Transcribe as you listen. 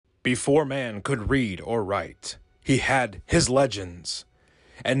Before man could read or write, he had his legends.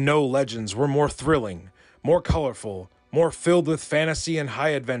 And no legends were more thrilling, more colorful, more filled with fantasy and high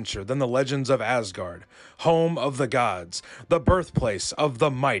adventure than the legends of Asgard, home of the gods, the birthplace of the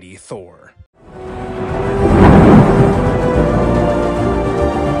mighty Thor.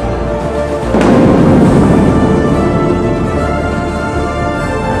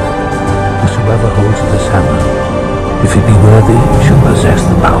 Whosoever holds this hammer, if he be worthy, shall possess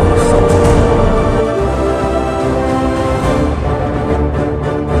the power of Thor.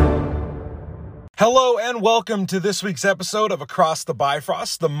 Hello and welcome to this week's episode of Across the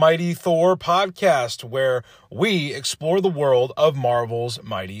Bifrost, the Mighty Thor podcast, where we explore the world of Marvel's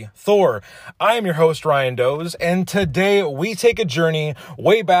Mighty Thor. I am your host, Ryan Doze, and today we take a journey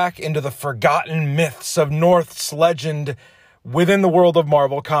way back into the forgotten myths of North's legend within the world of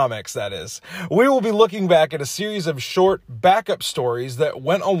Marvel Comics, that is. We will be looking back at a series of short backup stories that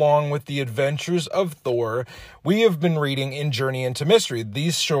went along with the adventures of Thor we have been reading in Journey into Mystery.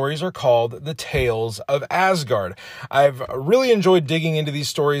 These stories are called The Tales of Asgard. I've really enjoyed digging into these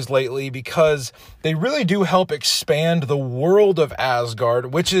stories lately because they really do help expand the world of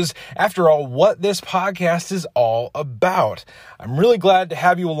Asgard, which is, after all, what this podcast is all about. I'm really glad to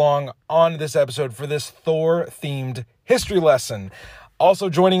have you along on this episode for this Thor-themed history lesson. Also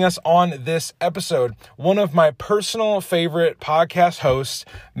joining us on this episode, one of my personal favorite podcast hosts,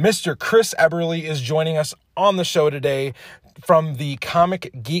 Mr. Chris Eberly, is joining us on the show today from the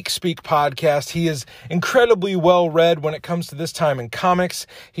Comic Geek Speak podcast. He is incredibly well read when it comes to this time in comics.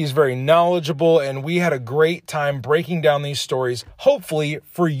 He's very knowledgeable, and we had a great time breaking down these stories, hopefully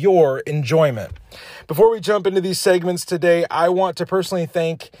for your enjoyment. Before we jump into these segments today, I want to personally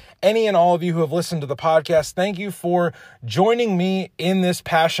thank any and all of you who have listened to the podcast. Thank you for joining me in this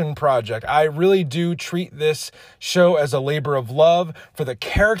passion project. I really do treat this show as a labor of love for the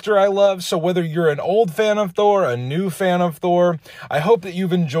character I love. So whether you're an old fan of Thor, a new fan of Thor, I hope that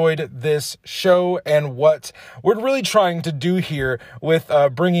you've enjoyed this show and what we're really trying to do here with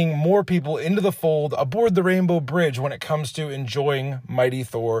bringing more people into the fold aboard the Rainbow Bridge when it comes to enjoying Mighty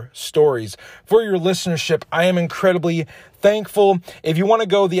Thor stories. For your listenership, I am incredibly thankful. If you want to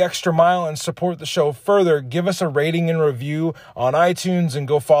go the extra mile and support the show further, give us a rating and review on iTunes and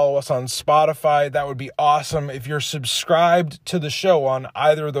go follow us on Spotify. That would be awesome. If you're subscribed to the show on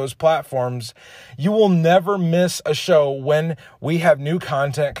either of those platforms, you will never miss a show when we have new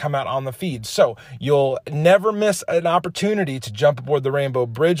content come out on the feed. So you'll never miss an opportunity to jump aboard the Rainbow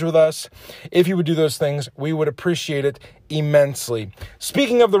Bridge with us. If you would do those things, we would appreciate it immensely.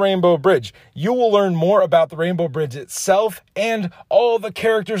 Speaking of the Rainbow Bridge, you will learn more about the Rainbow Bridge itself and all the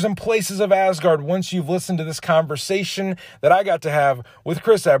characters and places of Asgard once you've listened to this conversation that I got to have with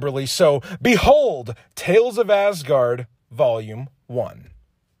Chris Eberly. So behold, Tales of Asgard, Volume 1.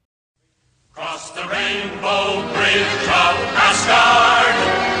 Cross the rainbow bridge of Asgard,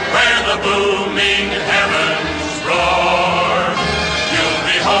 where the booming heavens roar. You'll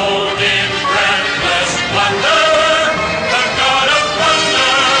behold in breathless wonder the god of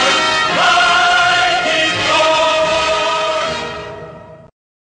thunder, mighty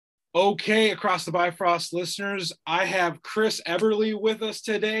Thor. Okay, Across the Bifrost listeners, I have Chris Eberly with us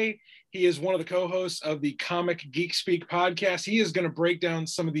today. He is one of the co-hosts of the Comic Geek Speak podcast. He is going to break down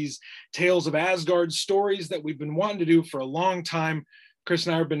some of these Tales of Asgard stories that we've been wanting to do for a long time. Chris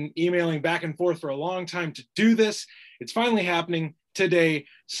and I have been emailing back and forth for a long time to do this. It's finally happening today.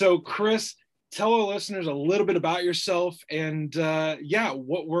 So Chris, tell our listeners a little bit about yourself and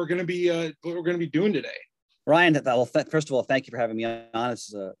what we're going to be doing today. Ryan, first of all, thank you for having me on.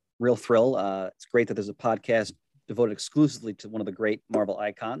 It's a real thrill. It's great that there's a podcast devoted exclusively to one of the great Marvel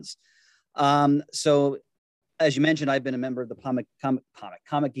icons. So as you mentioned, I've been a member of the Comic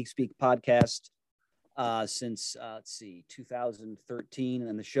Geek Speak podcast since 2013,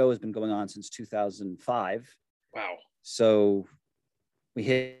 and the show has been going on since 2005. Wow. So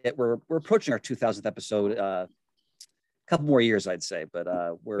we're approaching our 2000th episode. A couple more years, I'd say, but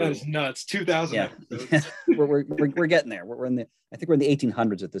that is nuts. 2000 episodes. we're getting there. I think we're in the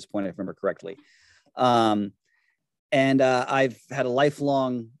 1800s at this point, if I remember correctly. And I've had a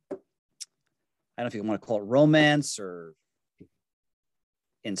lifelong, I don't know if you want to call it romance or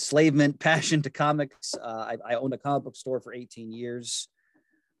enslavement, passion to comics. I owned a comic book store for 18 years,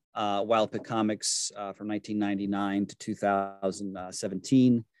 Wild Pick Comics, from 1999 to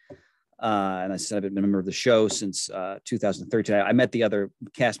 2017. And I said I've been a member of the show since 2013. I met the other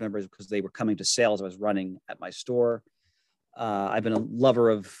cast members because they were coming to sales I was running at my store. I've been a lover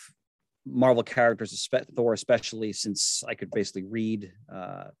of Marvel characters, Thor especially, since I could basically read,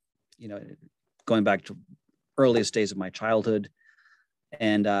 going back to earliest days of my childhood.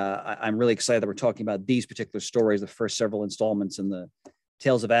 And I'm really excited that we're talking about these particular stories, the first several installments in the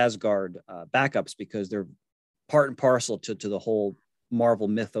Tales of Asgard backups, because they're part and parcel to the whole Marvel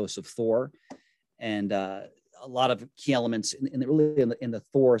mythos of Thor. And a lot of key elements in the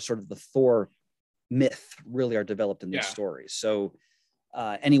Thor, sort of the Thor myth, really are developed in these stories. So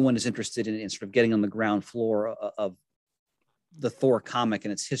anyone is interested in sort of getting on the ground floor of the Thor comic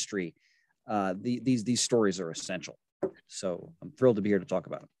and its history, these stories are essential. So I'm thrilled to be here to talk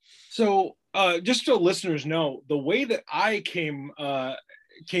about it. So just so listeners know, the way that I came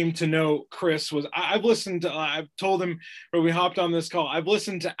to know Chris was I've listened to, I've told him when we hopped on this call, I've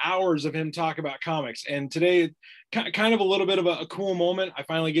listened to hours of him talk about comics, and today kind of a little bit of a cool moment. I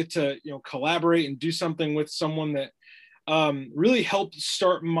finally get to, collaborate and do something with someone that really helped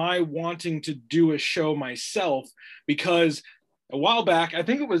start my wanting to do a show myself, because a while back, I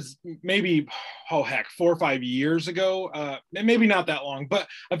think it was maybe, 4 or 5 years ago, maybe not that long, but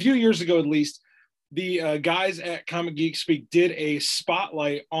a few years ago at least, the guys at Comic Geek Speak did a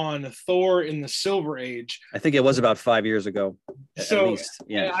spotlight on Thor in the Silver Age. I think it was about 5 years ago. So at least,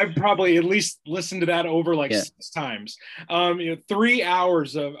 yeah. I've probably at least listened to that over 6 times. 3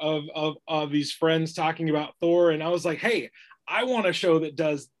 hours of these friends talking about Thor, and I was like, hey, I want a show that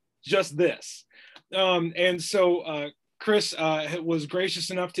does just this. And so Chris was gracious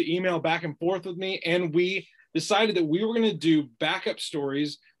enough to email back and forth with me, and we decided that we were going to do backup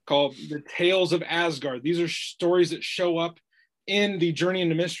stories called The Tales of Asgard. These are stories that show up in the Journey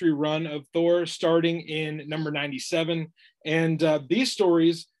into Mystery run of Thor, starting in number 97. And these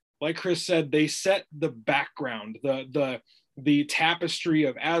stories, like Chris said, they set the background, the tapestry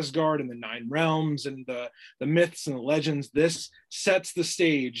of Asgard and the 9 realms and the myths and the legends. This sets the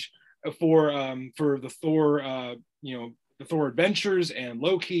stage for the Thor, the Thor adventures and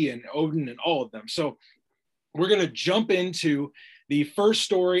Loki and Odin and all of them. So we're going to jump into the first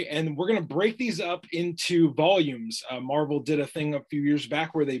story, and we're going to break these up into volumes. Marvel did a thing a few years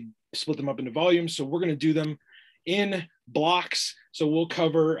back where they split them up into volumes. So we're going to do them in blocks. So we'll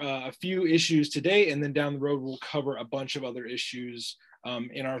cover a few issues today, and then down the road, we'll cover a bunch of other issues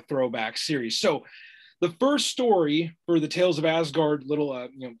in our throwback series. So the first story for the Tales of Asgard,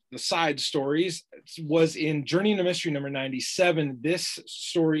 the side stories, was in Journey into Mystery number 97. This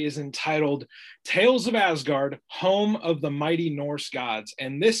story is entitled Tales of Asgard, Home of the Mighty Norse Gods.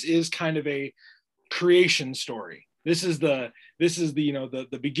 And this is kind of a creation story. This is the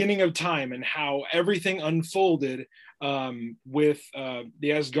beginning of time and how everything unfolded with the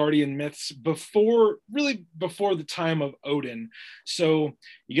Asgardian myths before the time of Odin. So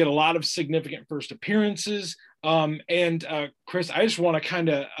you get a lot of significant first appearances. And Chris, I just want to kind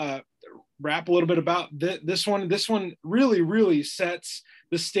of rap a little bit about this one. This one really, really sets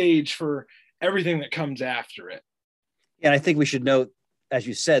the stage for everything that comes after it. And I think we should note, as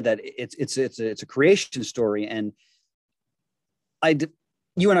you said, that it's a creation story. And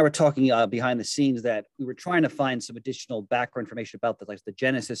you and I were talking behind the scenes that we were trying to find some additional background information about the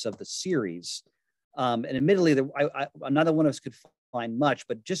genesis of the series. And admittedly, neither one of us could find much,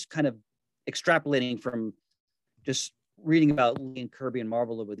 but just kind of extrapolating from just reading about Lee and Kirby and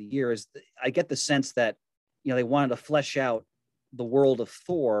Marvel over the years, I get the sense that, they wanted to flesh out the world of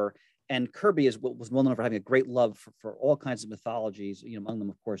Thor. And Kirby was well known for having a great love for all kinds of mythologies, among them,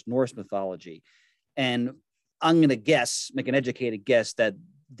 of course, Norse mythology. And I'm going to make an educated guess that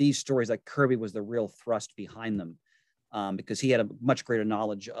these stories, like Kirby, was the real thrust behind them, because he had a much greater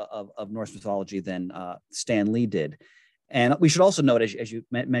knowledge of Norse mythology than Stan Lee did. And we should also note, as you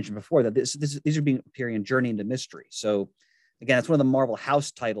mentioned before, that these are appearing in Journey into Mystery. So again, it's one of the Marvel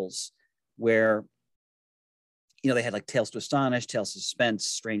house titles where, they had like Tales to Astonish, Tales to Suspense,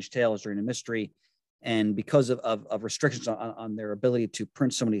 Strange Tales, Journey into Mystery. And because of restrictions on their ability to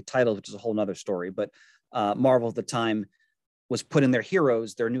print so many titles, which is a whole nother story, but Marvel at the time was putting their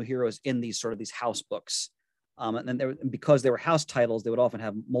new heroes in these house books. And because they were house titles, they would often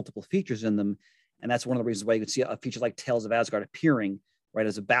have multiple features in them. And that's one of the reasons why you could see a feature like Tales of Asgard appearing right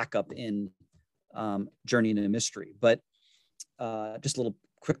as a backup in Journey into Mystery. But just a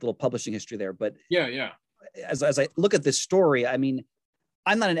quick little publishing history there. But yeah. As I look at this story, I mean,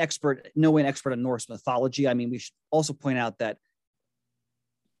 I'm not no way an expert on Norse mythology. I mean, we should also point out that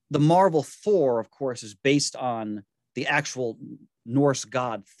the Marvel Thor, of course, is based on the actual Norse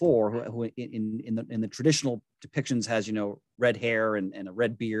god Thor, who in the traditional depictions has, red hair and a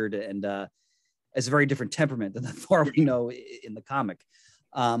red beard, and has a very different temperament than the Thor we know in the comic.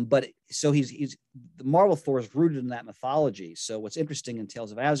 But so he's the Marvel Thor is rooted in that mythology. So what's interesting in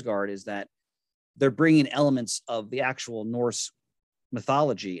Tales of Asgard is that they're bringing elements of the actual Norse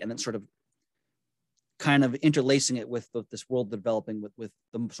mythology and then sort of kind of interlacing it with this world developing with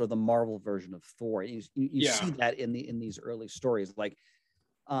the sort of the Marvel version of Thor. You see that in these early stories. Like,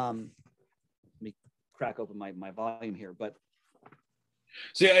 let me crack open my volume here, but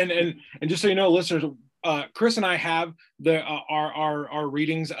so yeah, and just so you know, listeners, Chris and I have our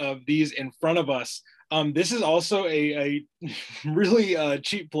readings of these in front of us. This is also a really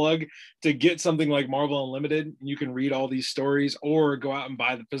cheap plug to get something like Marvel Unlimited. You can read all these stories or go out and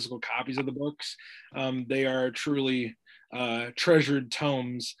buy the physical copies of the books. They are truly treasured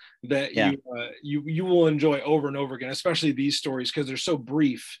tomes that you will enjoy over and over again, especially these stories because they're so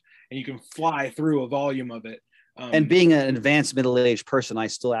brief and you can fly through a volume of it. And being an advanced middle-aged person, I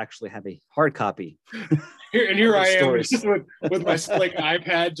still actually have a hard copy. Here I am just with my slick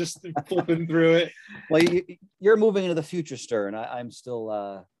iPad, just flipping through it. Well, you're moving into the future, Stir, and I'm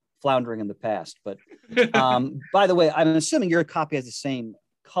still floundering in the past. But by the way, I'm assuming your copy has the same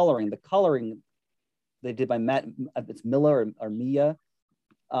coloring. The coloring they did by Matt, it's Miller or Mia.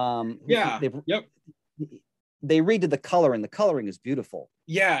 They redid the coloring. The coloring is beautiful.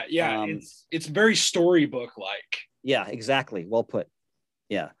 Yeah. It's very storybook like. Yeah, exactly. Well put.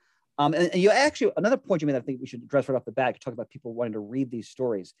 Yeah. And you actually, another point you made, I think we should address right off the bat, talk about people wanting to read these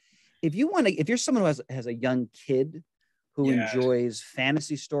stories. If you're someone who has a young kid who enjoys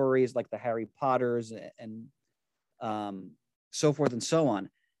fantasy stories like the Harry Potters and so forth and so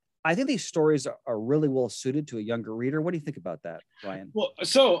on, I think these stories are really well suited to a younger reader. What do you think about that, Ryan? Well,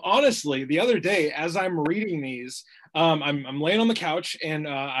 so honestly, the other day, as I'm reading these, I'm laying on the couch and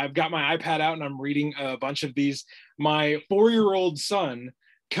I've got my iPad out and I'm reading a bunch of these. My 4-year-old son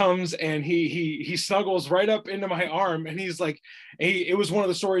comes and he snuggles right up into my arm and he's like, it was one of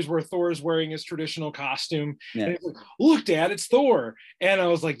the stories where Thor is wearing his traditional costume. Yeah. And he's like, "Look, Dad, it's Thor." And I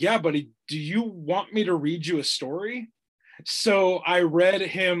was like, "Yeah, buddy, do you want me to read you a story?" So I read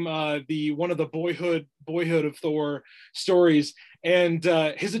him one of the boyhood of Thor stories, and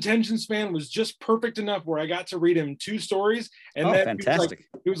his attention span was just perfect enough where I got to read him 2 stories, and then fantastic.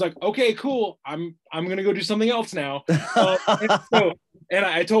 He was like, "Okay, cool. I'm gonna go do something else now." And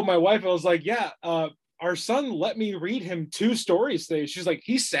I told my wife, I was like, "Yeah, our son let me read him 2 stories today." She's like,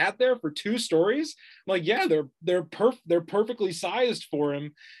 "He sat there for 2 stories?" I'm like, "Yeah, they're perfectly sized for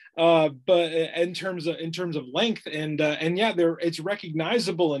him." But in terms of length and yeah, it's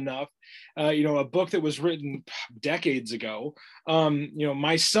recognizable enough. A book that was written decades ago.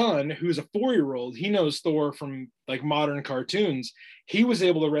 My son, who's a 4-year-old, he knows Thor from like modern cartoons. He was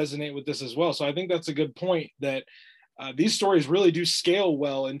able to resonate with this as well. So I think that's a good point that these stories really do scale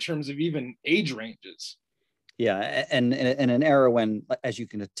well in terms of even age ranges. Yeah, and in an era when, as you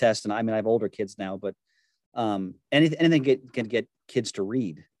can attest, and I mean I have older kids now, but anything can get kids to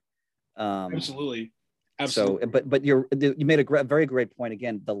read. Absolutely. So, but you made a very great point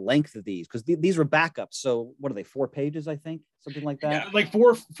again. The length of these, because these were backups. So what are they? 4 pages, I think, something like that. Yeah, like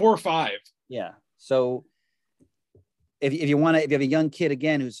four or 5. Yeah. So if you have a young kid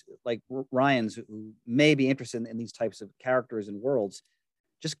again who's like Ryan's, who may be interested in these types of characters and worlds,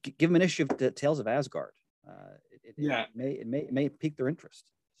 just give them an issue of Tales of Asgard. It may pique their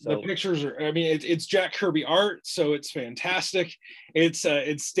interest. So the pictures are, I mean, it's Jack Kirby art, so it's fantastic. It's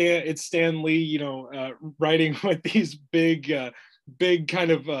Stan Lee, writing with these big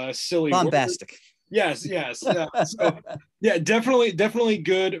kind of silly bombastic words. Yes. So yeah, definitely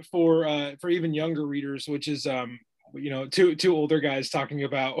good for even younger readers, which is two older guys talking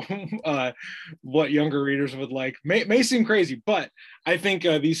about what younger readers would like may seem crazy, but I think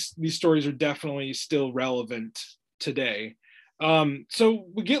these stories are definitely still relevant today. So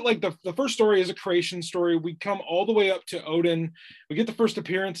we get like the first story is a creation story. We come all the way up to Odin. We get the first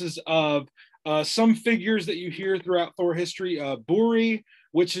appearances of some figures that you hear throughout Thor history. Buri,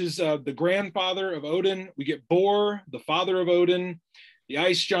 which is the grandfather of Odin. We get Bor, the father of Odin. The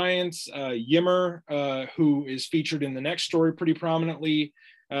ice giants, Ymir, who is featured in the next story pretty prominently.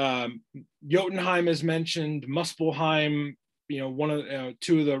 Jotunheim is mentioned, Muspelheim, one of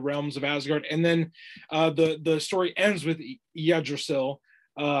 2 of the realms of Asgard, and then the story ends with Yggdrasil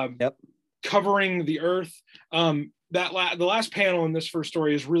covering the earth. The last panel in this first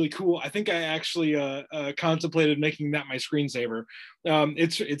story is really cool. I think I actually contemplated making that my screensaver.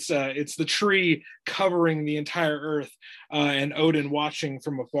 It's the tree covering the entire earth and Odin watching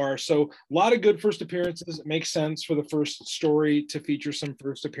from afar. So a lot of good first appearances. It makes sense for the first story to feature some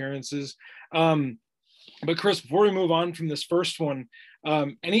first appearances. But Chris, before we move on from this first one,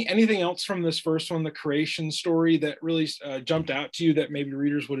 anything else from this first one, the creation story, that really jumped out to you that maybe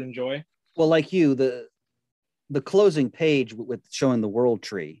readers would enjoy? Well, like you, the closing page with showing the world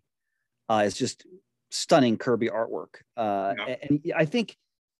tree is just stunning Kirby artwork. And I think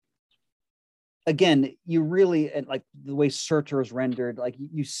again, you really, and like the way Surtur is rendered, like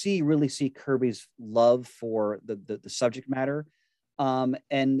you really see Kirby's love for the subject matter. And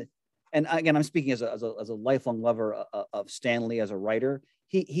again, I'm speaking as a lifelong lover of Stan Lee as a writer.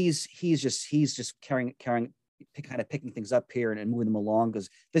 He's just carrying kind of picking things up here and moving them along, because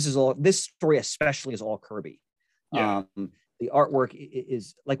this story especially is all Kirby. Yeah. The artwork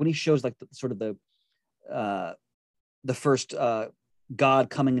is like when he shows like the first God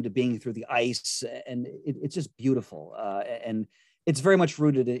coming into being through the ice, and it's just beautiful, and it's very much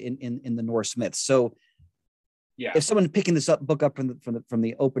rooted in the Norse myths. So Yeah. if someone picking this book up from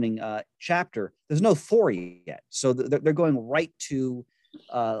the opening chapter, there's no Thor yet, so they're going right to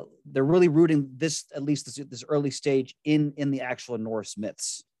they're really rooting this, at least this early stage, in the actual Norse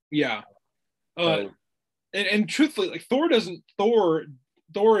myths. Yeah. So, and truthfully, like Thor is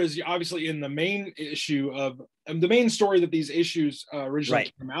obviously in the main issue of the main story that these issues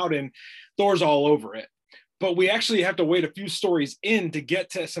originally came out in. Thor's all over it, but we actually have to wait a few stories in to get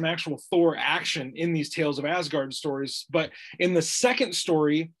to some actual Thor action in these Tales of Asgard stories. But in the second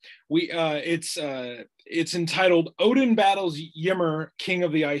story, it's entitled Odin Battles Ymir, King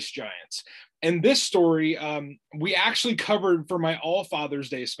of the Ice Giants. And this story we actually covered for my All Father's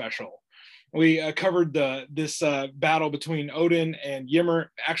Day special. We covered this battle between Odin and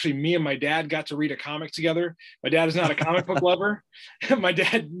Ymir. Actually, me and my dad got to read a comic together. My dad is not a comic book lover. My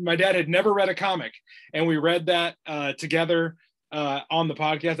dad had never read a comic, and we read that together on the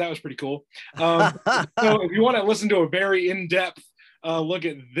podcast. That was pretty cool. So if you want to listen to a very in-depth look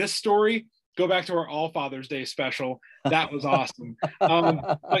at this story, go back to our All Father's Day special. That was awesome.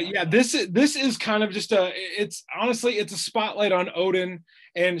 But yeah, this is kind of just it's a spotlight on Odin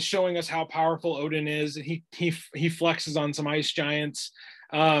and showing us how powerful Odin is. He flexes on some ice giants.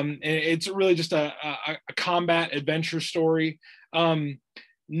 And it's really just a combat adventure story. Nothing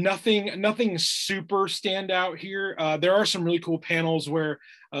super standout here. There are some really cool panels where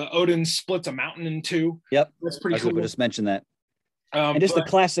Odin splits a mountain in two. Yep, that's pretty cool. We just mentioned that. And just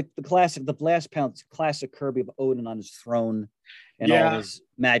the blast pounds, classic Kirby of Odin on his throne and all his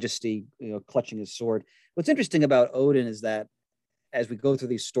majesty, clutching his sword. What's interesting about Odin is that as we go through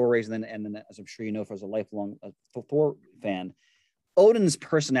these stories, and then as I'm sure you know, as a lifelong Thor fan, Odin's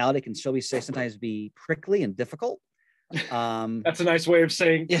personality can, shall we say, sometimes be prickly and difficult. That's a nice way of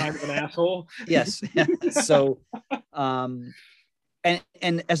saying kind of an asshole. Yes. So,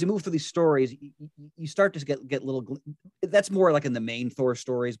 and as we move through these stories, you start to get little. That's more like in the main Thor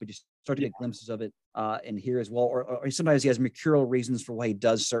stories, but you start to get glimpses of it in here as well. Or sometimes he has mercurial reasons for why he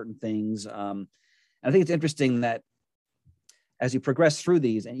does certain things. And I think it's interesting that as you progress through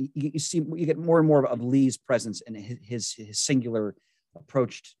these, and you get more and more of Lee's presence and his singular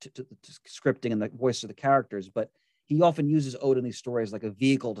approach to scripting and the voice of the characters. But he often uses Odin in these stories like a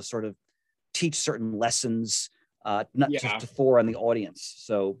vehicle to sort of teach certain lessons, not just to Thor and the audience.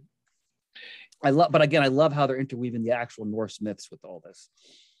 So I love how they're interweaving the actual Norse myths with all this.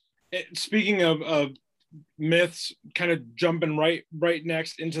 Speaking of myths, kind of jumping right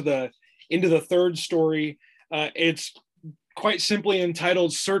next into the third story, it's quite simply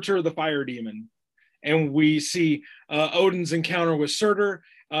entitled Surtur the Fire Demon. And we see Odin's encounter with Surtur.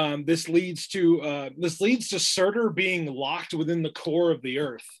 This leads to Surtur being locked within the core of the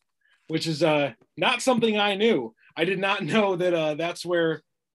earth, which is not something I knew. I did not know that that's where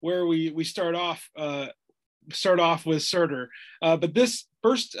we start off with Surtur. But this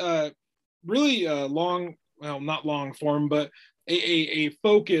first really long, well, not long form, but a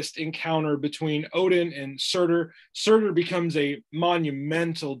focused encounter between Odin and Surtur. Surtur becomes a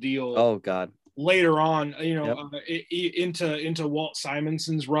monumental deal. Oh God. Later on, into Walt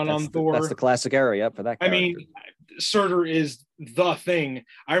Simonson's run on Thor. That's the classic era, for that character. I mean, Surtur is the thing.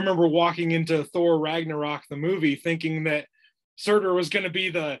 I remember walking into Thor Ragnarok, the movie, thinking that Surtur was going to be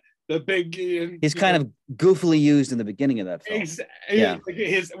the big. He's kind of goofily used in the beginning of that film. Yeah.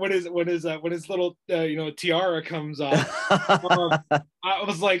 When his little tiara comes off, I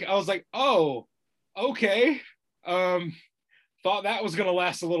was like, oh, okay. Thought that was going to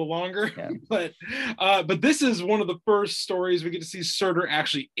last a little longer, but this is one of the first stories we get to see Surtur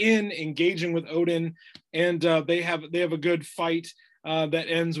actually engaging with Odin, and they have a good fight that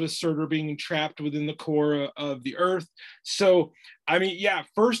ends with Surtur being trapped within the core of the earth. So, I mean,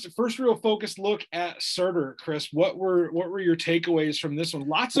 first real focused look at Surtur, Chris. What were your takeaways from this one?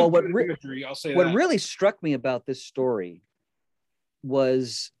 Lots of good imagery. I'll say what really struck me about this story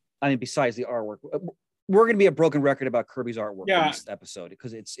was, I mean, besides the artwork. We're going to be a broken record about Kirby's artwork in this episode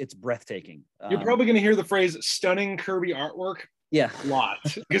because it's breathtaking. You're probably going to hear the phrase "stunning Kirby artwork" a lot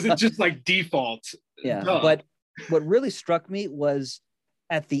because it's just like default. But what really struck me was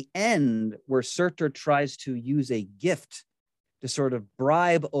at the end where Surtur tries to use a gift to sort of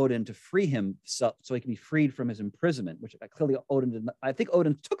bribe Odin to free him so he can be freed from his imprisonment, which clearly Odin did not. I think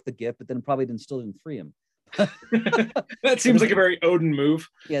Odin took the gift, but then probably still didn't free him. That seems like a very Odin move.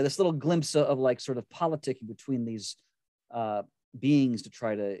 Yeah, this little glimpse of like sort of politicking between these beings to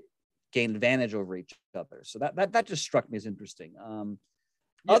try to gain advantage over each other. So that just struck me as interesting.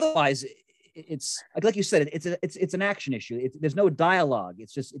 Otherwise, it's like you said, it's an action issue. There's no dialogue.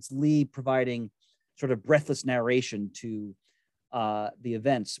 It's Lee providing sort of breathless narration to the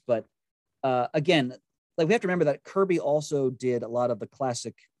events. But again, like we have to remember that Kirby also did a lot of the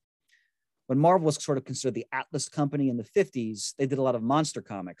classic. When Marvel was sort of considered the Atlas Company in the 50s, they did a lot of monster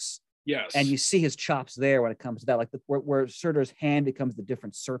comics. Yes. And you see his chops there when it comes to that, like where Surtur's hand becomes the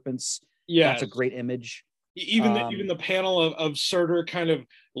different serpents. Yeah. That's a great image. Even the panel of Surtur kind of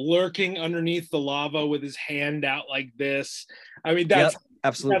lurking underneath the lava with his hand out like this. I mean, that's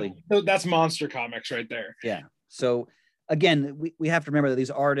absolutely. That's monster comics right there. Yeah. So again, we have to remember that these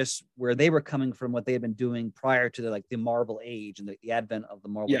artists, where they were coming from, what they had been doing prior to the Marvel age and the advent of the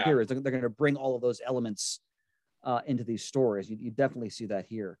Marvel heroes, they're going to bring all of those elements into these stories. You definitely see that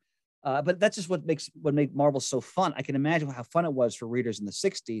here. But that's just what made Marvel so fun. I can imagine how fun it was for readers in the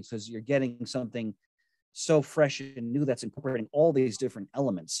 60s, because you're getting something so fresh and new that's incorporating all these different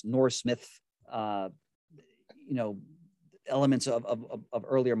elements, Norse myth, elements of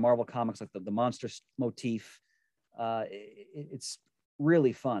earlier Marvel comics, like the monster motif. It's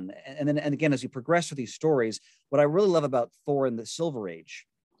really fun. And again, as you progress through these stories, what I really love about Thor and the Silver Age,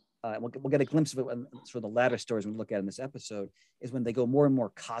 we'll get a glimpse of it in sort of the latter stories we look at in this episode, is when they go more and more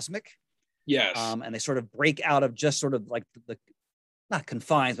cosmic. Yes. And they sort of break out of just sort of like the not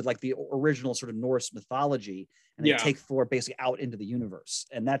confines, but like the original sort of Norse mythology, and they take Thor basically out into the universe.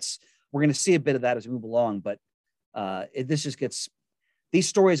 And we're going to see a bit of that as we move along. But these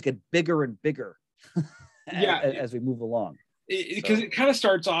stories get bigger and bigger as we move along. Because it kind of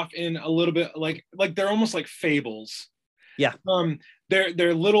starts off in a little bit like they're almost like fables. Yeah.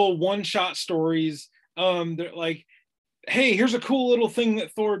 They're little one-shot stories. They're like, hey, here's a cool little thing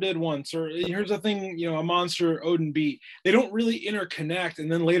that Thor did once, or here's a thing, a monster Odin beat. They don't really interconnect.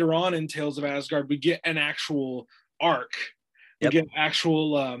 And then later on in Tales of Asgard, we get an actual arc. We get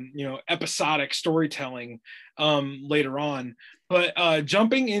actual, episodic storytelling later on. But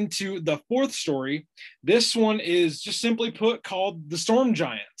jumping into the fourth story, this one is just simply put called The Storm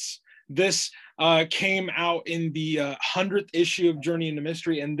Giants. This came out in the 100th issue of Journey into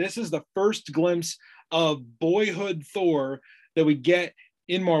Mystery, and this is the first glimpse of boyhood Thor that we get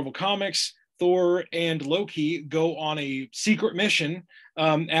in Marvel Comics. Thor and Loki go on a secret mission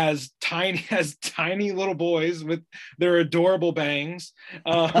as tiny little boys with their adorable bangs.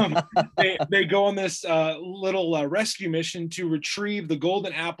 They go on this little rescue mission to retrieve the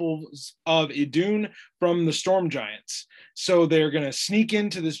golden apples of Idun from the Storm Giants. So they're going to sneak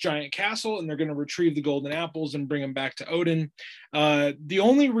into this giant castle, and they're going to retrieve the golden apples and bring them back to Odin. The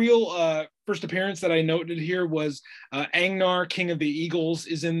only real first appearance that I noted here was Angnar, King of the Eagles,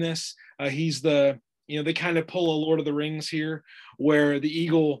 is in this. He's they kind of pull a Lord of the Rings here, where the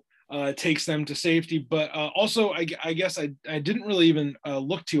eagle takes them to safety. But also, I guess I didn't really even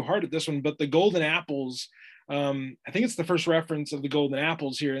look too hard at this one, but the golden apples, I think it's the first reference of the golden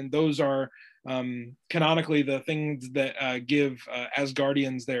apples here. And those are canonically the things that give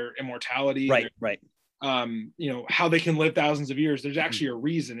Asgardians their immortality. Right. How they can live thousands of years. There's actually a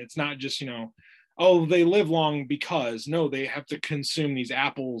reason. It's not just, they live long because. No, they have to consume these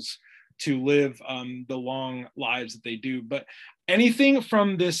apples to live the long lives that they do. But anything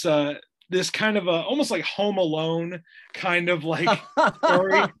from this this kind of almost like Home Alone kind of like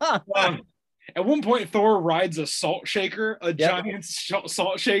story. At one point, Thor rides a salt shaker, giant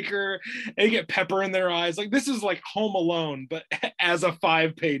salt shaker, and they get pepper in their eyes. Like, this is like Home Alone, but as a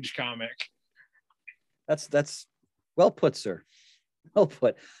 5-page comic. That's well put, sir. Well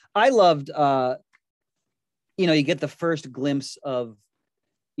put. I loved, you get the first glimpse of,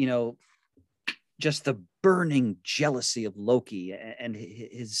 just the burning jealousy of Loki and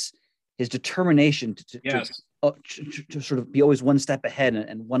his determination to sort of be always one step ahead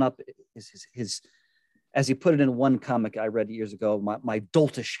and one up his as he put it in one comic I read years ago, my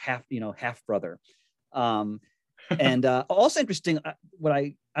doltish half brother. And also interesting, what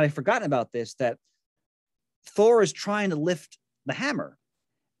I forgotten about this, that Thor is trying to lift the hammer,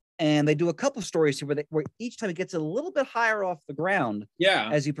 and they do a couple stories here where each time it gets a little bit higher off the ground,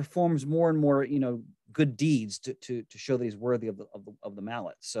 as he performs more and more good deeds to show that he's worthy of the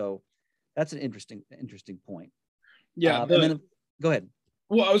mallet. So that's an interesting point. And then go ahead.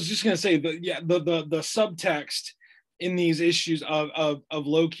 Well, I was just gonna say the subtext in these issues of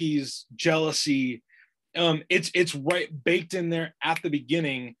Loki's jealousy. It's right baked in there at the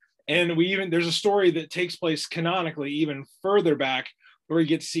beginning. And there's a story that takes place canonically even further back, where we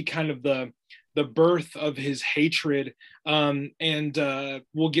get to see kind of the birth of his hatred. And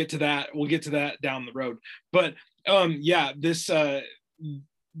we'll get to that down the road. But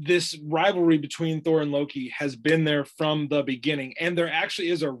this rivalry between Thor and Loki has been there from the beginning, and there actually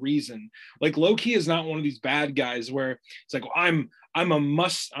is a reason. Like, Loki is not one of these bad guys where it's like, well, I'm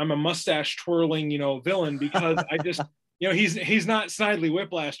a mustache twirling, villain, because I just, he's not Snidely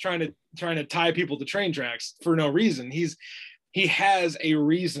Whiplash trying to tie people to train tracks for no reason. He has a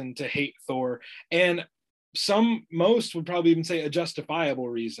reason to hate Thor, and most would probably even say a justifiable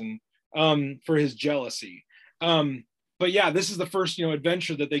reason for his jealousy. But yeah, this is the first,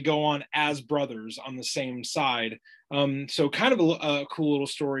 adventure that they go on as brothers on the same side. So kind of a cool little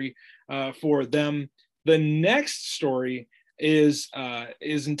story for them. The next story is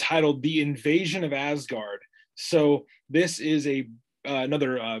entitled "The Invasion of Asgard." So this is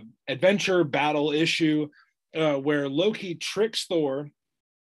another adventure battle issue where Loki tricks Thor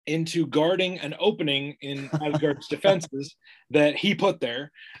into guarding an opening in Asgard's defenses that he put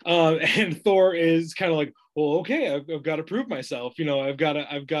there, and Thor is kind of like, well, okay, I've got to prove myself. I've got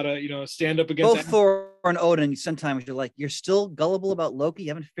to stand up against both Thor and Odin. Sometimes you're like, you're still gullible about Loki. You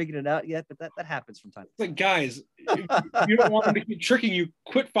haven't figured it out yet, but that happens from time. It's like, guys, if you don't want him to keep tricking you,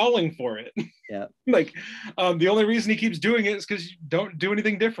 quit falling for it. Yeah. Like, the only reason he keeps doing it is because you don't do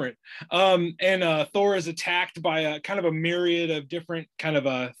anything different. And Thor is attacked by a kind of a myriad of different kind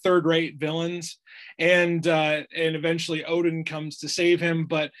of third-rate villains, and eventually Odin comes to save him.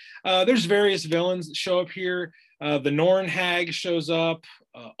 But there's various villains that show up here. The Norn Hag shows up,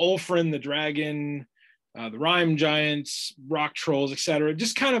 Ulfrin the dragon, the Rime giants, rock trolls, etc.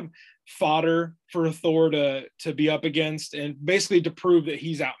 Just kind of fodder for Thor to be up against, and basically to prove that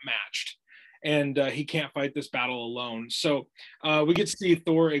he's outmatched and he can't fight this battle alone. So we get to see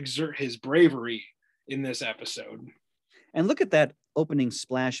Thor exert his bravery in this episode. And look at that opening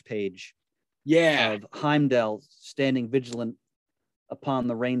splash page. Yeah, of Heimdall standing vigilant upon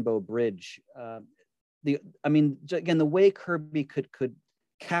the Rainbow Bridge. Again, the way Kirby could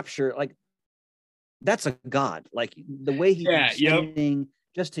capture, like, that's a god. Like, the way he's standing,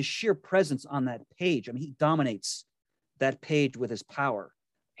 just his sheer presence on that page. I mean, he dominates that page with his power.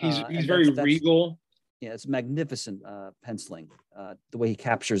 He's very regal. Yeah, it's magnificent penciling. The way he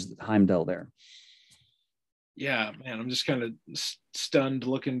captures Heimdall there. Yeah, man, I'm just kind of stunned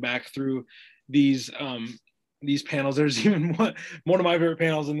looking back through these panels. There's even one of my favorite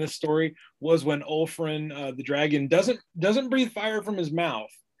panels in this story was when Ulfrin, the dragon, doesn't breathe fire from his mouth.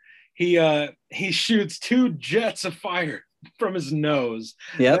 He shoots 2 jets of fire from his nose.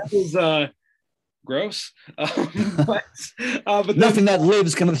 Yeah, that is gross. But nothing that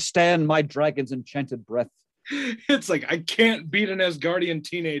lives can withstand my dragon's enchanted breath. It's like, I can't beat an Asgardian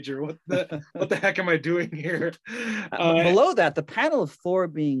teenager. What the heck am I doing here? Below that, the panel of Thor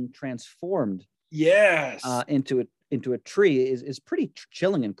being transformed, yes, into a tree is pretty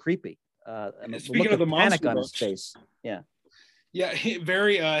chilling and creepy. Speaking of the panic monster on books, his face, yeah,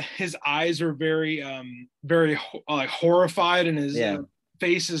 his eyes are very very horrified, and his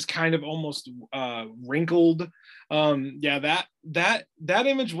face is kind of almost wrinkled. That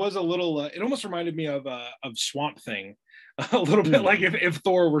image was a little it almost reminded me of Swamp Thing a little bit, like if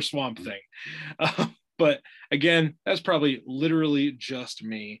Thor were Swamp Thing. But again, that's probably literally just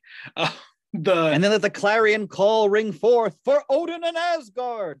me. And then let the clarion call ring forth for Odin and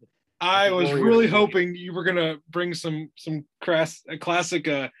Asgard. I was really hoping you were gonna bring some classic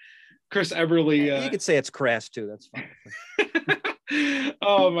Chris Everly. You could say it's crass too. That's fine.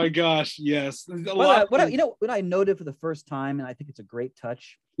 Oh my gosh, yes. What I noted for the first time, and I think it's a great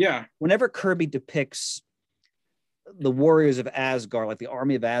touch. Yeah. Whenever Kirby depicts the warriors of Asgard, like the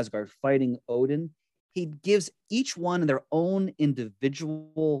army of Asgard fighting Odin, he gives each one their own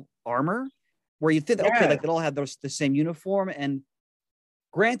individual armor, where you think, okay, like they all have the same uniform, and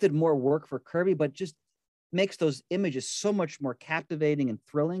granted, more work for Kirby, but just makes those images so much more captivating and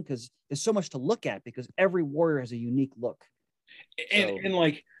thrilling, because there's so much to look at, because every warrior has a unique look. And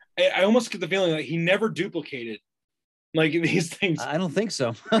like, I almost get the feeling like he never duplicated like these things. I don't think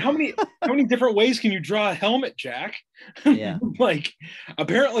so. how many different ways can you draw a helmet, Jack? Yeah. Like,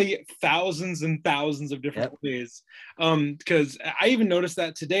 apparently thousands and thousands of different ways. Because I even noticed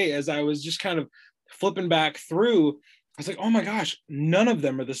that today as I was just kind of flipping back through. I was like, oh my gosh, none of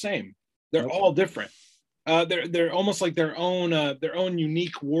them are the same. They're all different. They're almost like their own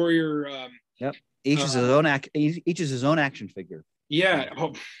unique warrior. Each is his own action figure. Yeah.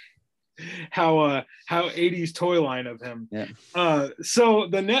 how 80s toy line of him. Yeah. So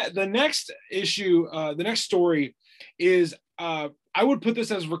the next issue, the next story is I would put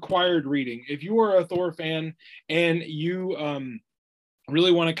this as required reading. If you are a Thor fan and you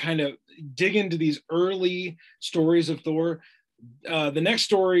really want to kind of dig into these early stories of Thor, the next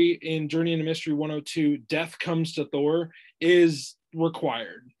story in Journey into Mystery 102, Death Comes to Thor, is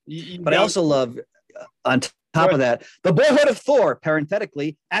required. But I also love, on top of that, The Boyhood of Thor,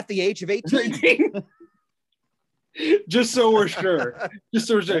 parenthetically, at the age of 18. Just so we're sure.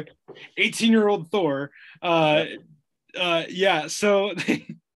 18-year-old Thor. Yeah, so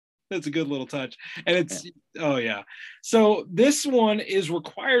that's a good little touch. And it's, oh yeah. So this one is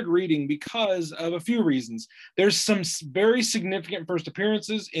required reading because of a few reasons. There's some very significant first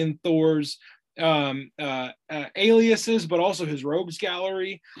appearances in Thor's aliases, but also his rogues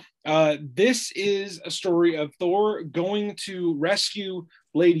gallery. This is a story of Thor going to rescue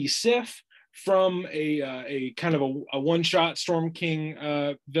Lady Sif from a kind of a one-shot Storm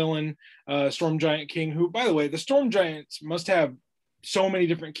King villain, Storm Giant King, who, by the way, the Storm Giants must have so many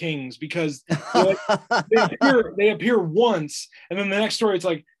different kings, because they appear once, and then the next story it's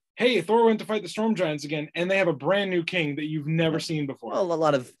like, hey, Thor went to fight the Storm Giants again, and they have a brand new king that you've never seen before. Well, a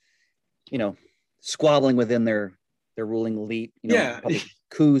lot of, squabbling within their ruling elite, public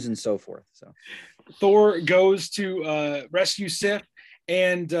coups and so forth. So Thor goes to rescue Sif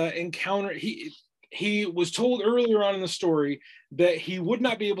and encounter, he was told earlier on in the story that he would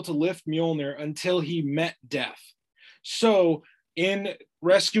not be able to lift Mjolnir until he met Death. So in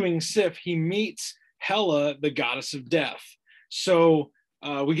rescuing Sif, he meets Hela, the goddess of death. So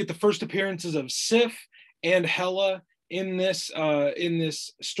we get the first appearances of Sif and Hela in this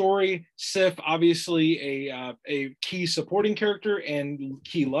story. Sif, obviously a key supporting character and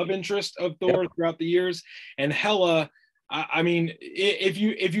key love interest of Thor throughout the years, and Hela. I mean, if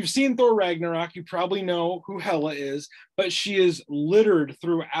you've seen Thor Ragnarok, you probably know who Hela is, but she is littered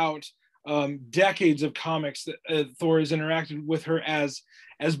throughout decades of comics that Thor has interacted with her as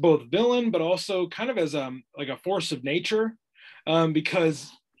both villain, but also kind of as like a force of nature,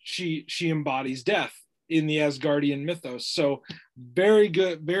 because she embodies death in the Asgardian mythos. So very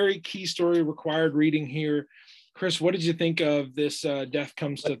good, very key story, required reading here. Chris, what did you think of this Death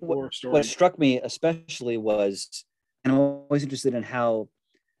Comes to Thor story? What struck me especially was, and I'm always interested in how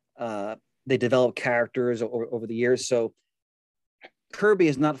they develop characters over the years. So Kirby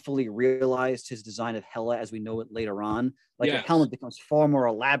has not fully realized his design of Hela as we know it later on. Like the helmet becomes far more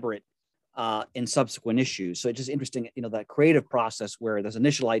elaborate in subsequent issues. So it's just interesting, that creative process where there's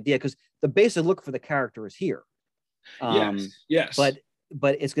initial idea, because the basic look for the character is here. Yes.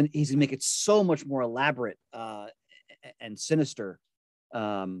 But he's gonna make it so much more elaborate and sinister.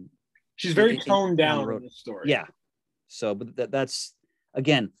 She's very toned down in this story. Yeah. So, but that's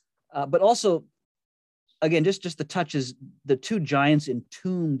again, but also, again, just the touches, the two giants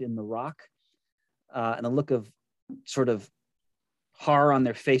entombed in the rock, and the look of sort of horror on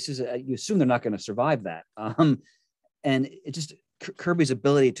their faces. You assume they're not going to survive that. And it just Kirby's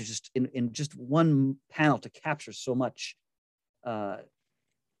ability to just in just one panel to capture so much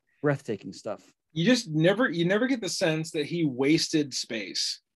breathtaking stuff. You never get the sense that he wasted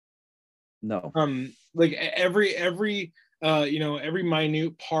space. No. Like every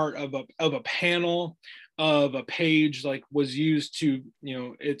minute part of a panel, of a page, like was used to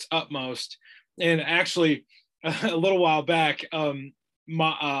its utmost. And actually, a little while back, a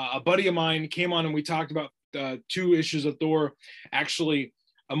buddy of mine came on and we talked about 2 issues of Thor. Actually,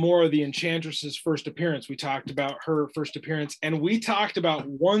 Amora the Enchantress's first appearance. We talked about her first appearance, and we talked about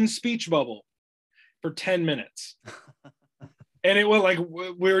one speech bubble for 10 minutes. And it was like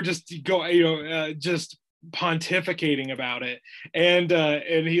we were just just pontificating about it. And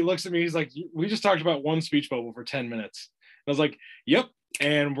he looks at me, he's like, we just talked about one speech bubble for 10 minutes. And I was like, yep.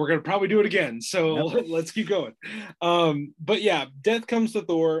 And we're gonna probably do it again. So let's keep going. But yeah, Death Comes to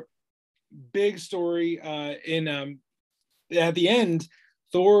Thor, big story. At the end,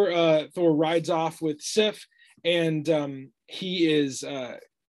 Thor rides off with Sif, and he is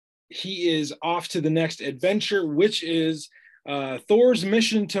off to the next adventure, which is Thor's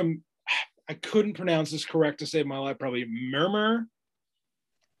mission to, I couldn't pronounce this correct to save my life, probably Mimir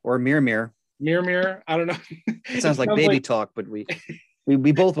or Mimir. Mimir, I don't know. It sounds like baby talk, but we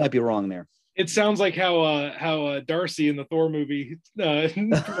both might be wrong there. It sounds like how Darcy in the Thor movie.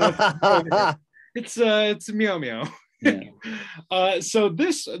 It's meow meow. Yeah. So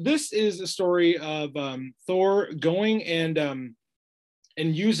this is a story of Thor going and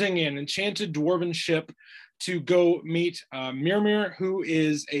using an enchanted dwarven ship to go meet Mimir, who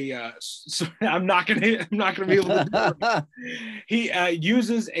is a. I'm not gonna be able to. He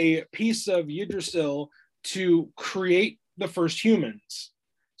uses a piece of Yggdrasil to create the first humans.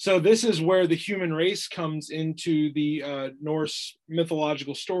 So this is where the human race comes into the Norse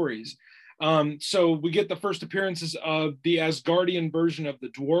mythological stories. So we get the first appearances of the Asgardian version of the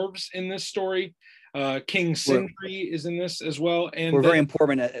dwarves in this story. King Sindri is in this as well, and we're very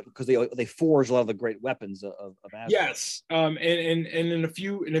important because they forge a lot of the great weapons of Asgard. Yes, and in a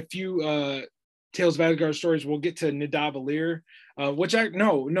few Tales of Asgard stories, we'll get to Nidavellir, which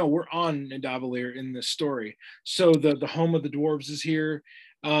we're on Nidavellir in this story. So the home of the dwarves is here,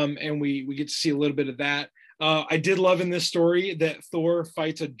 and we get to see a little bit of that. I did love in this story that Thor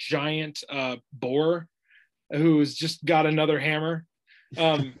fights a giant boar who's just got another hammer.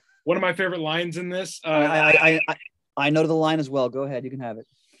 One of my favorite lines in this. I know the line as well. Go ahead, you can have it.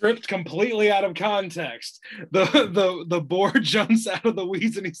 Stripped completely out of context. The boar jumps out of the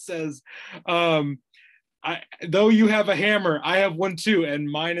weeds and he says, though you have a hammer, I have one too, and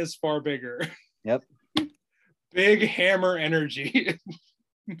mine is far bigger. Yep. Big hammer energy.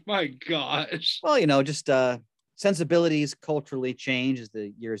 My gosh. Well, just sensibilities culturally change as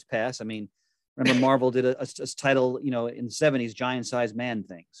the years pass. I mean, remember Marvel did a title, in the 70s, giant sized man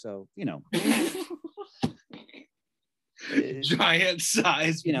thing. So, giant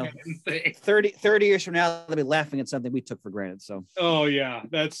size man thing. 30 years from now, they'll be laughing at something we took for granted. So, oh yeah,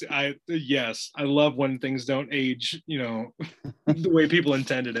 I love when things don't age, the way people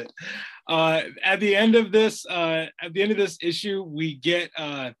intended it. At the end of this issue, we get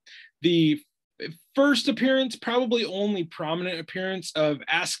the first appearance, probably only prominent appearance, of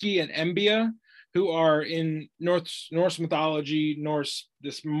Aski and Embia, who are in Norse mythology,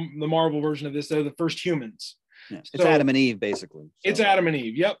 the Marvel version of this. They're the first humans. Yeah, it's Adam and Eve, basically. So. It's Adam and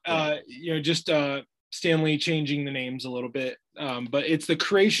Eve. Yep. Yeah. Just Stan Lee changing the names a little bit, but it's the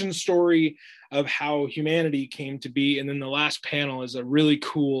creation story of how humanity came to be. And then the last panel is a really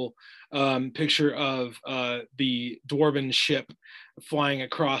cool picture of the dwarven ship flying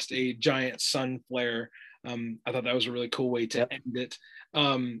across a giant sun flare. I thought that was a really cool way to end it.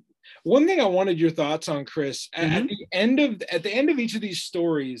 One thing I wanted your thoughts on, Chris, at the end of each of these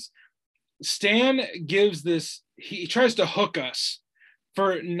stories, Stan gives this, he tries to hook us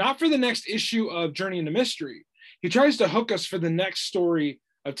not for the next issue of Journey into Mystery. He tries to hook us for the next story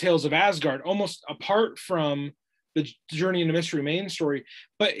of Tales of Asgard, almost apart from the Journey into Mystery main story.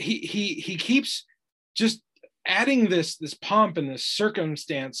 But he keeps just adding this pomp and this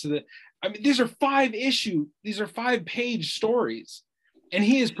circumstance, so that, I mean, these are 5-page stories, and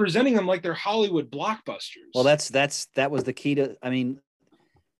he is presenting them like they're Hollywood blockbusters. Well, that was the key to, I mean,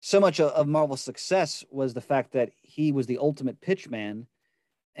 so much of Marvel's success was the fact that he was the ultimate pitch man,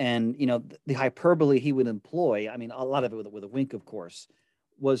 and the hyperbole he would employ, I mean, a lot of it with a wink, of course,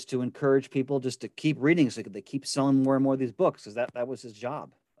 was to encourage people just to keep reading so they keep selling more and more of these books, because that was his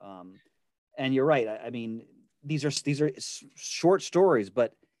job. And you're right. I mean, these are short stories,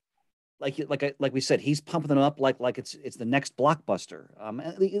 but like we said, he's pumping them up like it's the next blockbuster.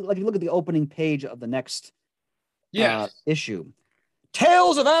 Like you look at the opening page of the next issue.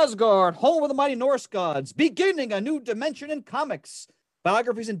 Tales of Asgard, home of the mighty Norse gods, beginning a new dimension in comics.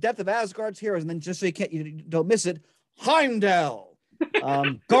 Biographies in depth of Asgard's heroes, and then just so you don't miss it, Heimdall,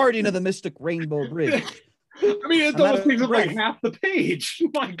 guardian of the mystic Rainbow Bridge. I mean, it almost takes up like half the page.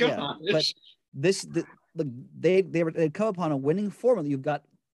 My gosh. Yeah, but they'd come upon a winning formula. You've got,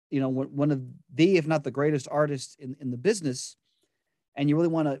 one of the, if not the greatest artists in the business, and you really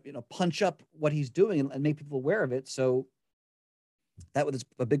want to, punch up what he's doing and make people aware of it. So that was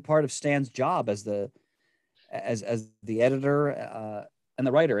a big part of Stan's job as the editor and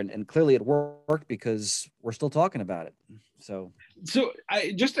the writer, and clearly it worked because we're still talking about it. So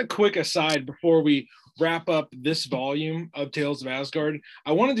just a quick aside before we wrap up this volume of Tales of Asgard,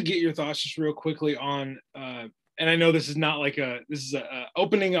 I wanted to get your thoughts just real quickly on, and I know this is not like this is a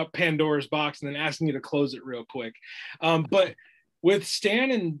opening up Pandora's box and then asking you to close it real quick, but with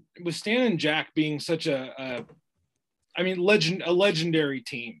Stan and Jack being such a legendary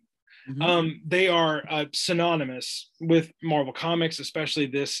team. Mm-hmm. They are synonymous with Marvel Comics, especially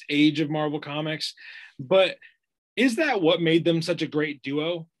this age of Marvel Comics. But is that what made them such a great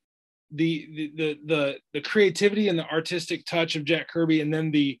duo? The creativity and the artistic touch of Jack Kirby, and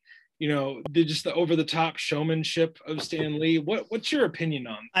then the over the top showmanship of Stan Lee. What's your opinion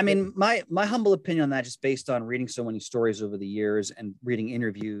on? I mean, my humble opinion on that, just based on reading so many stories over the years and reading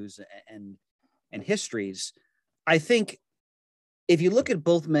interviews and histories, I think if you look at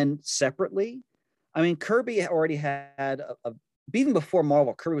both men separately, I mean, Kirby already had a even before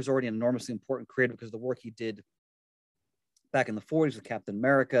Marvel, Kirby was already an enormously important creator because of the work he did back in the 40s with Captain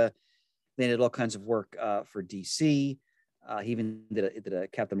America. They did all kinds of work for DC. He even did a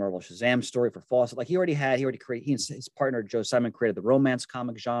Captain Marvel Shazam story for Fawcett. Like he already created, he and his partner Joe Simon created the romance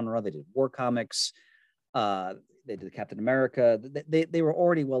comic genre. They did war comics. They did Captain America. They were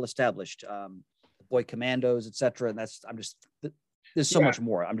already well established. Boy Commandos, etc. And there's so much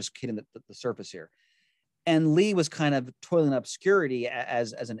more. I'm just hitting the surface here. And Lee was kind of toiling in obscurity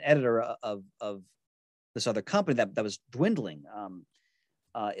as an editor of this other company that was dwindling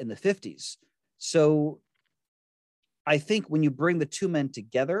in the 50s. So I think when you bring the two men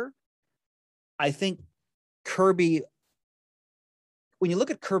together, I think Kirby, when you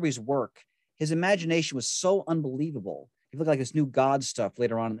look at Kirby's work, his imagination was so unbelievable. He looked like this New God stuff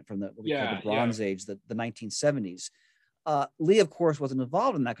later on from what we call the Bronze Age, the 1970s. Lee, of course, wasn't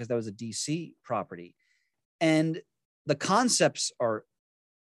involved in that because that was a DC property. And the concepts are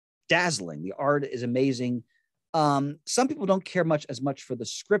dazzling. The art is amazing. Some people don't care as much for the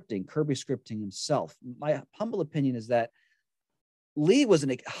scripting, Kirby scripting himself. My humble opinion is that Lee was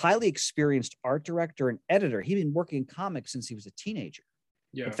a highly experienced art director and editor. He'd been working in comics since he was a teenager.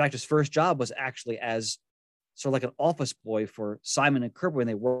 Yeah. In fact, his first job was actually as sort of like an office boy for Simon and Kirby when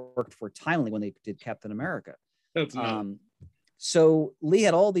they worked for Timely when they did Captain America. That's nice. So Lee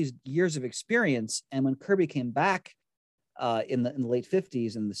had all these years of experience, and when Kirby came back in the late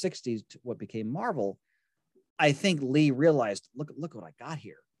 50s and the 60s to what became Marvel, I think Lee realized, look what I got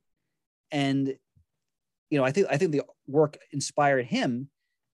here. And I think the work inspired him,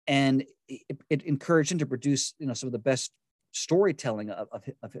 and it encouraged him to produce some of the best storytelling of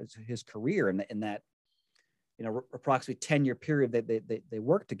his career in that approximately 10-year period that they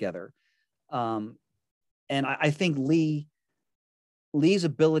worked together. And I think Lee's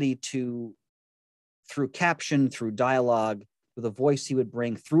ability to, through caption, through dialogue, with the voice he would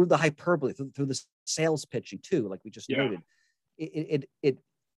bring, through the hyperbole, through the sales pitching too, like we just noted, it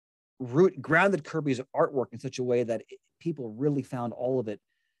grounded Kirby's artwork in such a way that people really found all of it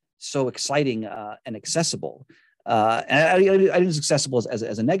so exciting and accessible. And I didn't use accessible as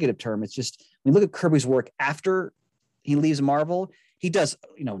a negative term. It's just, when you look at Kirby's work after he leaves Marvel, he does,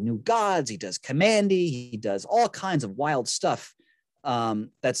 New Gods, he does Commandy, he does all kinds of wild stuff. I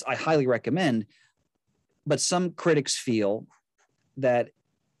highly recommend. But some critics feel that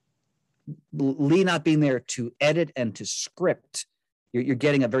Lee not being there to edit and to script, you're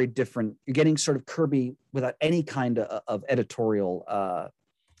getting you're getting sort of Kirby without any kind of editorial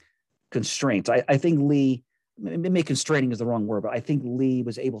constraints. I think Lee, maybe constraining is the wrong word, but I think Lee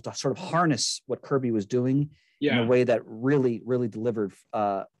was able to sort of harness what Kirby was doing in a way that really, really delivered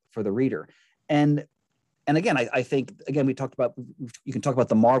for the reader. And again, I think, we talked about, you can talk about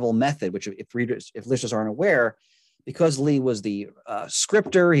the Marvel method, which if listeners aren't aware, because Lee was the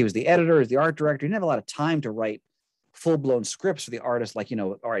scripter, he was the editor, he was the art director, he didn't have a lot of time to write full-blown scripts for the artist, like,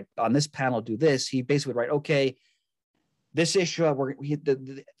 all right, on this panel, do this. He basically would write, okay, this issue,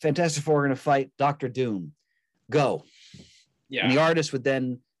 the Fantastic Four are going to fight Dr. Doom. Go. Yeah. And the artist would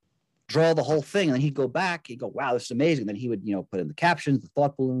then draw the whole thing, and then he'd go back, he'd go, wow, this is amazing. Then he would, put in the captions, the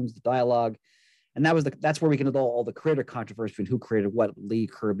thought balloons, the dialogue. And that's where we can do all the creator controversy between who created what, Lee,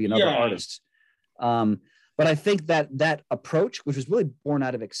 Kirby, and other artists. But I think that approach, which was really born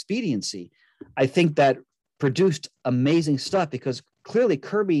out of expediency, I think that produced amazing stuff, because clearly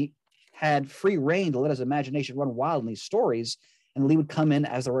Kirby had free reign to let his imagination run wild in these stories, and Lee would come in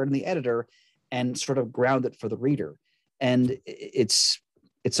as the writer and the editor and sort of ground it for the reader. And it's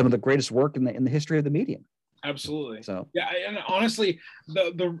some of the greatest work in the history of the medium. Absolutely. So and honestly,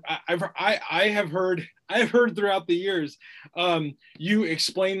 I have heard throughout the years, you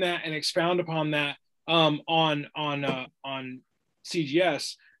explain that and expound upon that on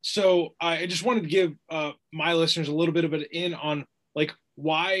CGS. So I just wanted to give my listeners a little bit of an in on like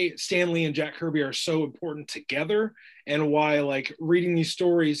why Stan Lee and Jack Kirby are so important together, and why like reading these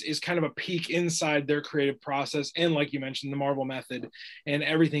stories is kind of a peek inside their creative process. And like you mentioned, the Marvel method and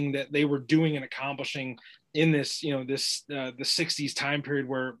everything that they were doing and accomplishing in this, the 60s time period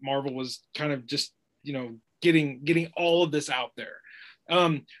where Marvel was kind of just, getting all of this out there.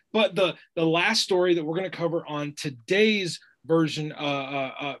 But the last story that we're going to cover on today's version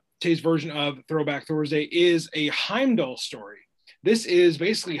of Throwback Thursday is a Heimdall story. This is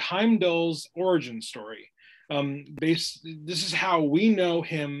basically Heimdall's origin story. This is how we know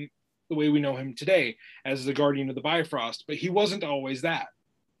him, the way we know him today, as the guardian of the Bifrost, but he wasn't always that.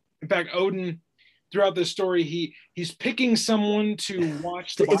 In fact, Odin, throughout this story, he's picking someone to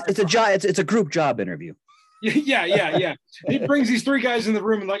watch the it's a job. It's a group job interview. Yeah. He brings these three guys in the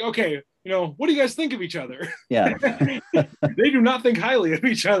room and like, okay, what do you guys think of each other? Yeah. They do not think highly of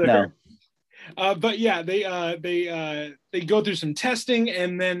each other. No. But yeah, they go through some testing,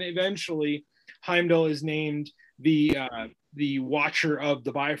 and then eventually Heimdall is named the Watcher of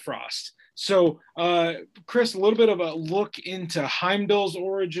the Bifrost. So, Chris, a little bit of a look into Heimdall's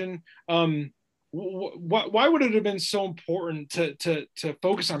origin. Why would it have been so important to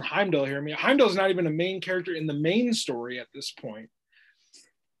focus on Heimdall here? I mean, Heimdall's not even a main character in the main story at this point.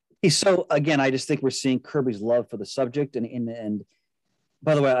 So again, I just think we're seeing Kirby's love for the subject, and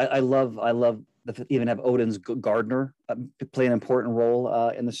by the way, I love that even have Odin's gardener play an important role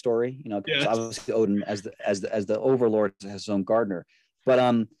in the story. Because obviously Odin as the overlord has his own gardener, but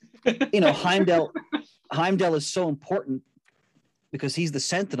Heimdall is so important because he's the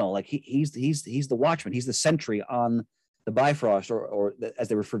sentinel, like he's the watchman, he's the sentry on the Bifrost, or as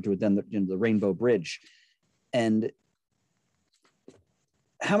they refer to it then, the Rainbow Bridge. And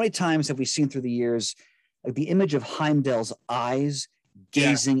how many times have we seen through the years, like the image of Heimdall's eyes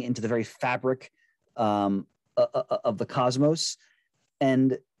gazing into the very fabric of the cosmos?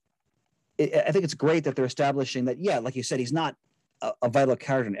 And I think it's great that they're establishing that, like you said, he's not a vital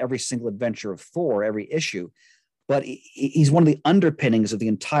character in every single adventure of Thor, every issue, but he's one of the underpinnings of the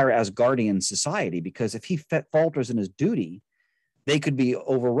entire Asgardian society, because if he falters in his duty, they could be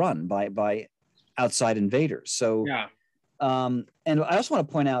overrun by outside invaders. So, and I also want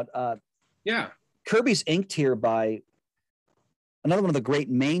to point out, Kirby's inked here by another one of the great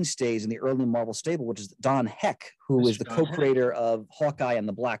mainstays in the early Marvel stable, which is Don Heck, who is the co-creator of Hawkeye and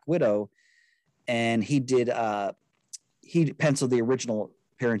the Black Widow. And he penciled the original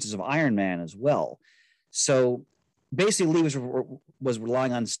appearances of Iron Man as well. So basically, Lee was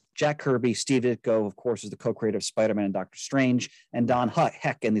relying on Jack Kirby. Steve Ditko, of course, is the co-creator of Spider-Man and Doctor Strange, and Don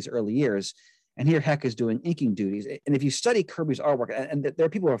Heck in these early years. And here Heck is doing inking duties. And if you study Kirby's artwork, and there are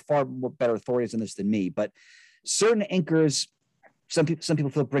people who are far more better authorities on this than me, but certain inkers, some people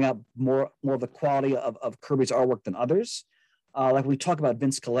feel bring out more of the quality of Kirby's artwork than others. Like we talk about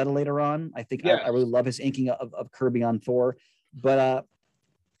Vince Colletta later on. I think I really love his inking of Kirby on Thor. But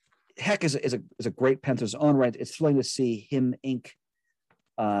Heck is a great penciler in his own right. It's thrilling to see him ink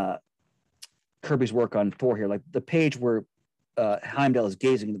Kirby's work on Thor here. Like the page where Heimdall is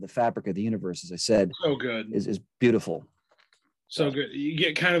gazing into the fabric of the universe, as I said, so good, is beautiful. So good. You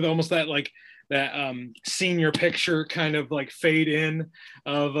get kind of almost that senior picture kind of like fade in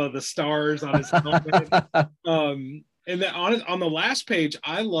of the stars on his helmet. And then on the last page,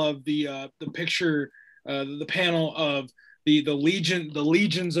 I love the picture, the panel of the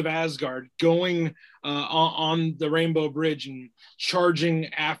legions of Asgard going on the Rainbow Bridge and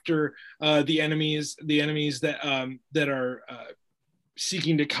charging after the enemies that are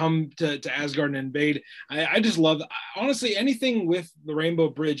seeking to come to Asgard and invade. I just love, honestly, anything with the Rainbow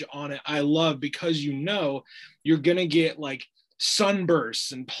Bridge on it, I love, because you're gonna get like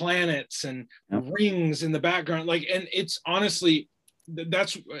sunbursts and planets and rings in the background, and it's honestly,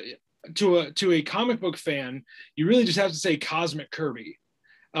 that's to a comic book fan, you really just have to say Cosmic Kirby.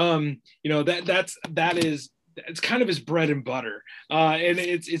 It's kind of his bread and butter, and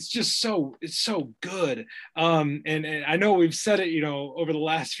it's so good. And I know we've said it, over the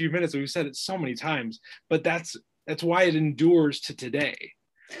last few minutes, we've said it so many times, but that's why it endures to today.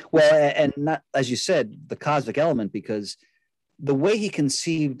 Well, and not, as you said, the cosmic element, because the way he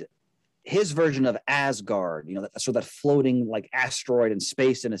conceived his version of Asgard, so that floating like asteroid in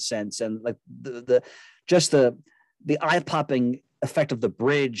space in a sense, and like the eye-popping effect of the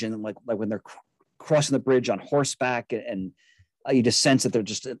bridge, and like when they're crossing the bridge on horseback, and you just sense that they're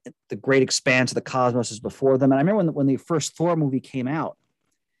just the great expanse of the cosmos is before them. And I remember when the first Thor movie came out,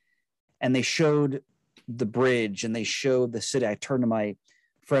 and they showed the bridge and they showed the city, I turned to my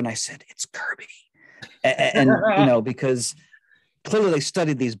friend, I said, "It's Kirby," and because clearly they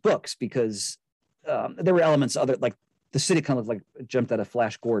studied these books, because there were elements other, like the city kind of like jumped out of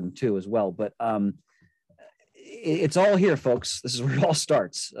Flash Gordon too as well. But it's all here, folks. This is where it all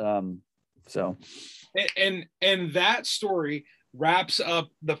starts. So, and that story wraps up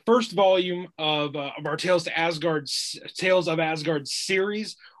the first volume of our Tales of Asgard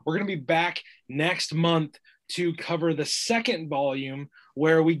series. We're going to be back next month to cover the second volume,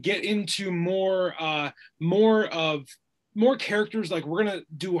 where we get into more characters. Like we're gonna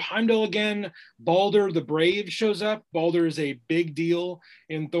do Heimdall again. Balder the Brave shows up. Balder is a big deal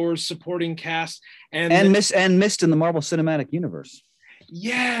in Thor's supporting cast, and missed in the Marvel Cinematic Universe.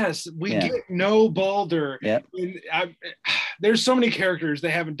 Yes, we get no Balder. Yeah, there's so many characters they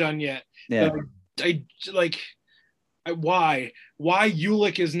haven't done yet. Yeah, I like. why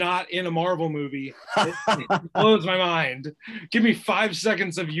Ulick is not in a Marvel movie. It blows my mind. Give me 5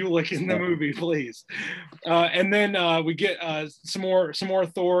 seconds of Ulick in the movie, please. And then we get some more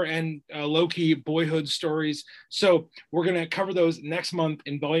Thor and Loki boyhood stories. So we're gonna cover those next month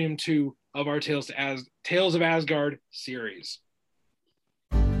in Volume 2 of our Tales of Asgard series.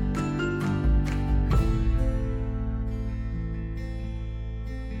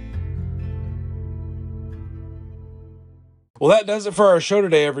 Well, that does it for our show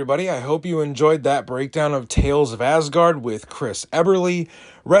today, everybody. I hope you enjoyed that breakdown of Tales of Asgard with Chris Eberly.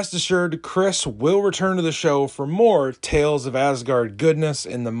 Rest assured, Chris will return to the show for more Tales of Asgard goodness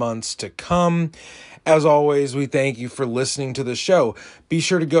in the months to come. As always, we thank you for listening to the show. Be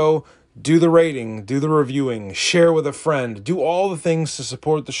sure to go do the rating, do the reviewing, share with a friend, do all the things to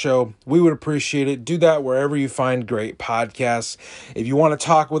support the show. We would appreciate it. Do that wherever you find great podcasts. If you want to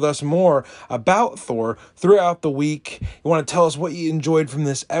talk with us more about Thor throughout the week, you want to tell us what you enjoyed from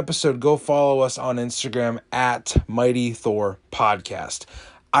this episode, go follow us on Instagram at Mighty Thor Podcast.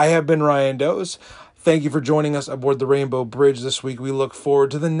 I have been Ryan Doze. Thank you for joining us aboard the Rainbow Bridge this week. We look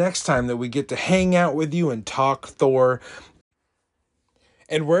forward to the next time that we get to hang out with you and talk Thor.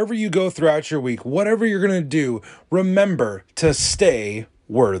 And wherever you go throughout your week, whatever you're going to do, remember to stay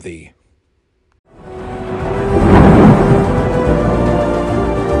worthy.